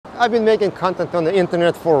I've been making content on the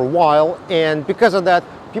internet for a while, and because of that,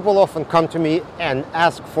 people often come to me and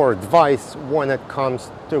ask for advice when it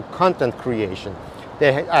comes to content creation.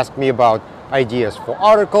 They ask me about ideas for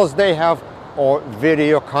articles they have or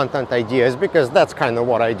video content ideas, because that's kind of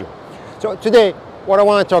what I do. So today, what I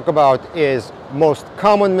want to talk about is most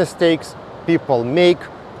common mistakes people make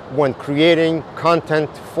when creating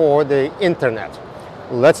content for the internet.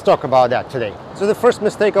 Let's talk about that today. So the first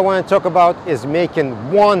mistake I want to talk about is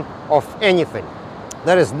making one of anything.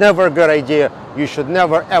 That is never a good idea. You should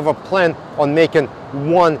never ever plan on making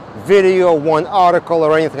one video, one article,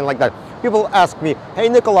 or anything like that. People ask me, hey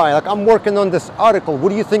Nikolai, like I'm working on this article. What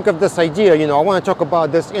do you think of this idea? You know, I want to talk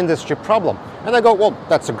about this industry problem. And I go, well,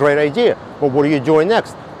 that's a great idea. But what are you doing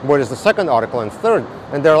next? What is the second article and third?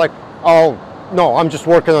 And they're like, oh, no, I'm just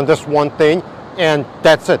working on this one thing. And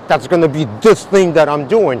that's it. That's going to be this thing that I'm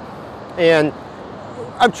doing. And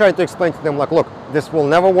I'm trying to explain to them, like, look, this will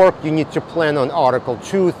never work. You need to plan on article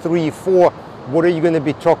 2, 3, 4. What are you going to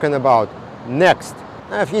be talking about next?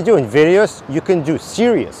 Now, if you're doing videos, you can do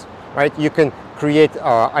series, right? You can create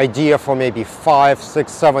an idea for maybe 5,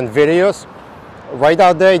 6, 7 videos, write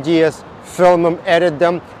out the ideas, film them, edit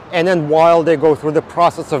them, and then while they go through the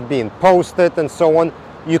process of being posted and so on,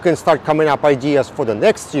 you can start coming up ideas for the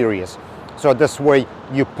next series. So this way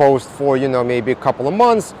you post for, you know, maybe a couple of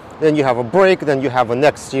months, then you have a break, then you have a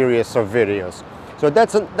next series of videos. So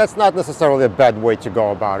that's not necessarily a bad way to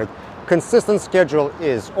go about it. Consistent schedule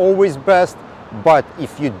is always best, but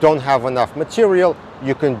if you don't have enough material,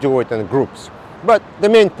 you can do it in groups. But the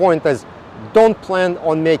main point is, don't plan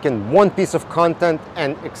on making one piece of content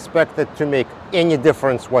and expect it to make any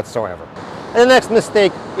difference whatsoever. And the next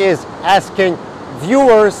mistake is asking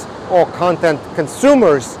viewers or content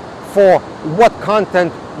consumers for what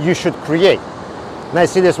content you should create. And I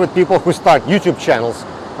see this with people who start YouTube channels.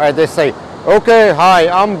 Right? They say, okay, hi,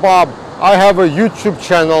 I'm Bob. I have a YouTube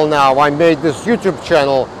channel now. I made this YouTube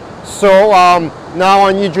channel. So now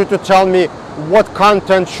I need you to tell me what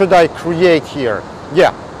content should I create here.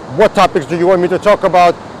 Yeah, what topics do you want me to talk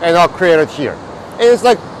about? And I'll create it here. And it's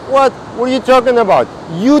like, what are you talking about?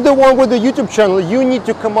 You, the one with the YouTube channel, you need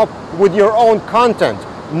to come up with your own content,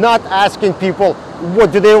 not asking people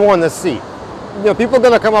what do they want to see. You know, people are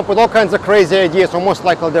going to come up with all kinds of crazy ideas, or most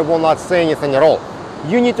likely they will not say anything at all.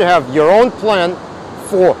 You need to have your own plan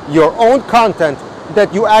for your own content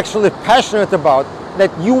that you're actually passionate about,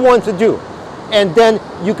 that you want to do. And then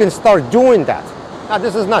you can start doing that. Now,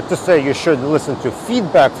 this is not to say you should listen to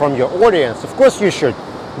feedback from your audience. Of course you should.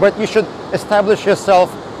 But you should establish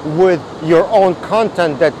yourself with your own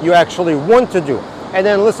content that you actually want to do. And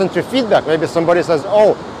then listen to feedback. Maybe somebody says,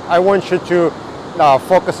 oh, I want you to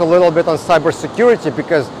focus a little bit on cybersecurity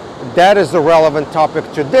because that is a relevant topic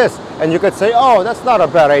to this. And you could say, oh, that's not a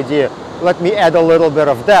bad idea. Let me add a little bit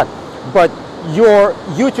of that. But your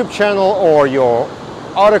YouTube channel or your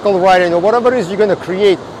article writing or whatever it is you're going to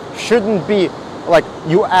create shouldn't be like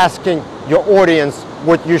you asking your audience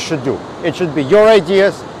what you should do. It should be your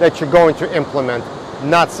ideas that you're going to implement,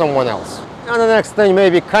 not someone else. And the next thing may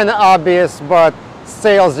be kind of obvious, but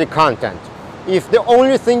salesy content. If the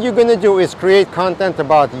only thing you're going to do is create content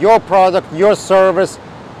about your product, your service,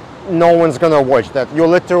 no one's going to watch that. You're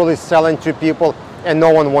literally selling to people and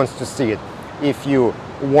no one wants to see it. If you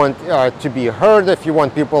want to be heard, if you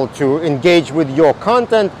want people to engage with your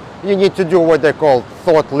content, you need to do what they call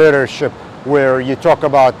thought leadership, where you talk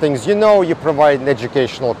about things you know, you provide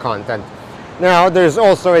educational content. Now, there's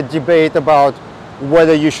also a debate about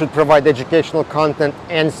whether you should provide educational content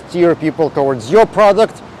and steer people towards your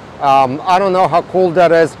product. I don't know how cool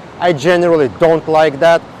that is. I generally don't like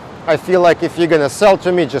that. I feel like if you're going to sell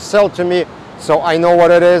to me, just sell to me so I know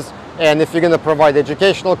what it is. And if you're going to provide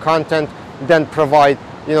educational content, then provide,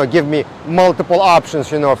 you know, give me multiple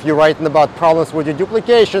options. You know, if you're writing about problems with your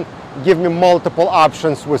duplication, give me multiple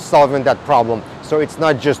options with solving that problem. So it's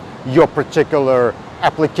not just your particular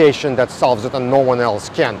application that solves it and no one else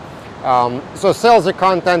can. So salesy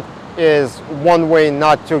content is one way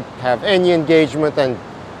not to have any engagement and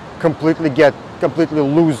completely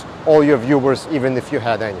lose all your viewers, even if you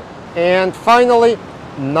had any. And finally,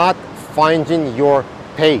 not finding your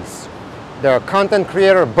pace. The content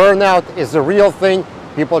creator burnout is a real thing.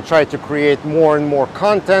 People try to create more and more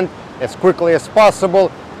content as quickly as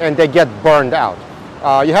possible, and they get burned out.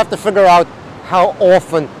 You have to figure out how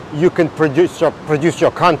often you can produce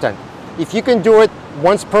your content. If you can do it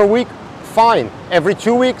once per week, fine. Every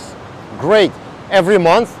 2 weeks, great. Every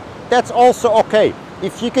month, that's also okay.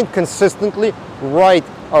 If you can consistently write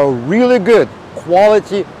a really good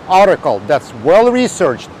quality article that's well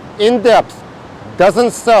researched, in depth, doesn't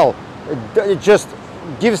sell, it just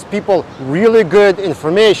gives people really good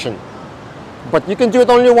information, but you can do it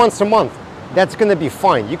only once a month. That's going to be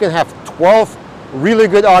fine. You can have 12 really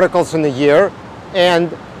good articles in a year,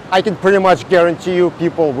 and I can pretty much guarantee you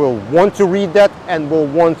people will want to read that and will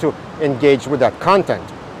want to engage with that content.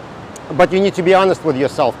 But you need to be honest with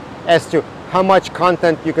yourself as to how much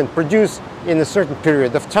content you can produce in a certain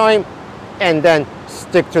period of time, and then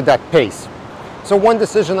stick to that pace. So one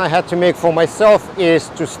decision I had to make for myself is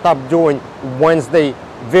to stop doing Wednesday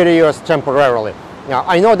videos temporarily. Now,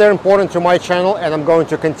 I know they're important to my channel and I'm going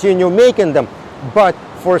to continue making them, but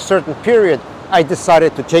for a certain period, I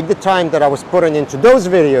decided to take the time that I was putting into those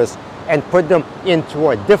videos and put them into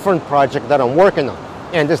a different project that I'm working on.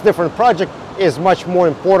 And this different project is much more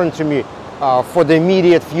important to me for the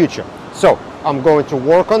immediate future. So I'm going to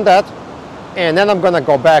work on that, and then I'm going to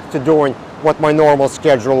go back to doing what my normal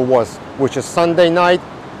schedule was, which is Sunday night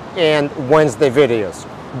and Wednesday videos.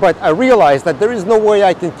 But I realized that there is no way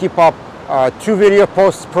I can keep up 2 video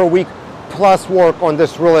posts per week plus work on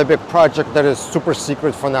this really big project that is super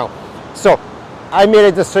secret for now. So I made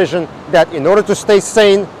a decision that in order to stay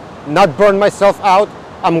sane, not burn myself out,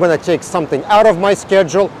 I'm going to take something out of my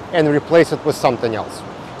schedule and replace it with something else.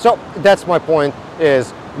 So that's my point,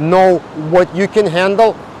 is know what you can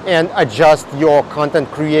handle and adjust your content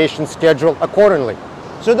creation schedule accordingly.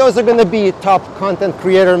 So those are going to be top content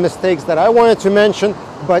creator mistakes that I wanted to mention,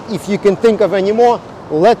 but if you can think of any more,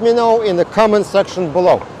 let me know in the comment section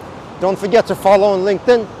below. Don't forget to follow on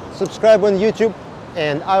LinkedIn, subscribe on YouTube,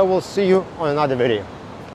 and I will see you on another video.